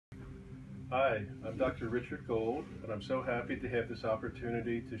Hi, I'm Dr. Richard Gold, and I'm so happy to have this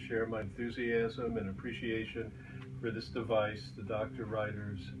opportunity to share my enthusiasm and appreciation for this device, the Dr.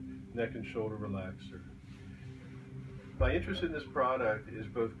 Ryder's Neck and Shoulder Relaxer. My interest in this product is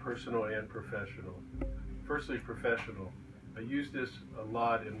both personal and professional. Firstly, professional. I use this a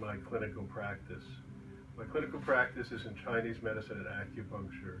lot in my clinical practice. My clinical practice is in Chinese medicine and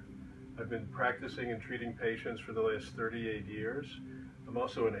acupuncture. I've been practicing and treating patients for the last 38 years. I'm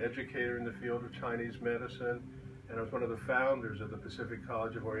also an educator in the field of Chinese medicine, and I was one of the founders of the Pacific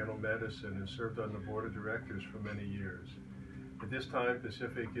College of Oriental Medicine and served on the board of directors for many years. At this time,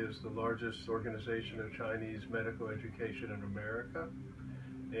 Pacific is the largest organization of Chinese medical education in America,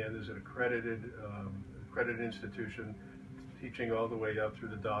 and is an accredited institution teaching all the way up through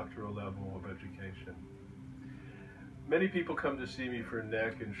the doctoral level of education. Many people come to see me for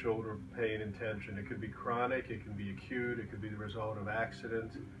neck and shoulder pain and tension. It could be chronic, it can be acute, it could be the result of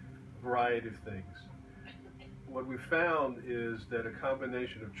accident, a variety of things. What we found is that a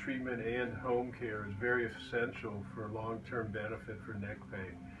combination of treatment and home care is very essential for long-term benefit for neck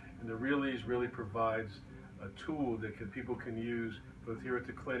pain. And the REAL-EaSE really provides a tool that people can use both here at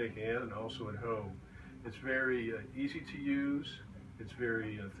the clinic and also at home. It's very easy to use, it's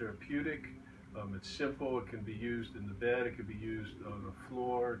very therapeutic. It's simple, it can be used in the bed, it can be used on the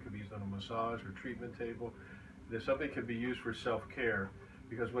floor, it can be used on a massage or treatment table. There's something that can be used for self-care,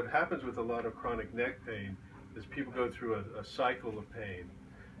 because what happens with a lot of chronic neck pain is people go through a cycle of pain.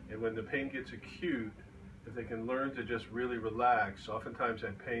 And when the pain gets acute, if they can learn to just really relax, oftentimes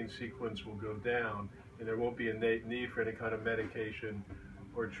that pain sequence will go down and there won't be a need for any kind of medication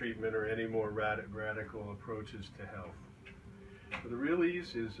or treatment or any more radical approaches to health. So the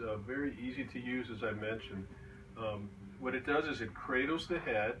REAL-EaSE is very easy to use, as I mentioned. What it does is it cradles the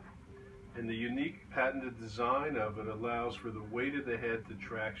head, and the unique patented design of it allows for the weight of the head to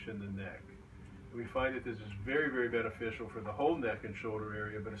traction the neck. And we find that this is very, very beneficial for the whole neck and shoulder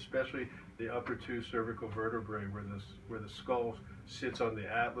area, but especially the upper two cervical vertebrae where the skull sits on the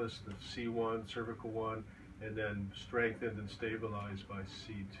atlas, the C1, cervical 1, and then strengthened and stabilized by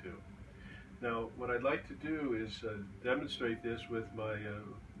C2. Now, what I'd like to do is demonstrate this with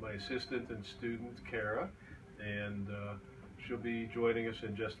my assistant and student, Kara, and she'll be joining us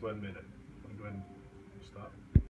in just 1 minute. I'll go ahead and stop.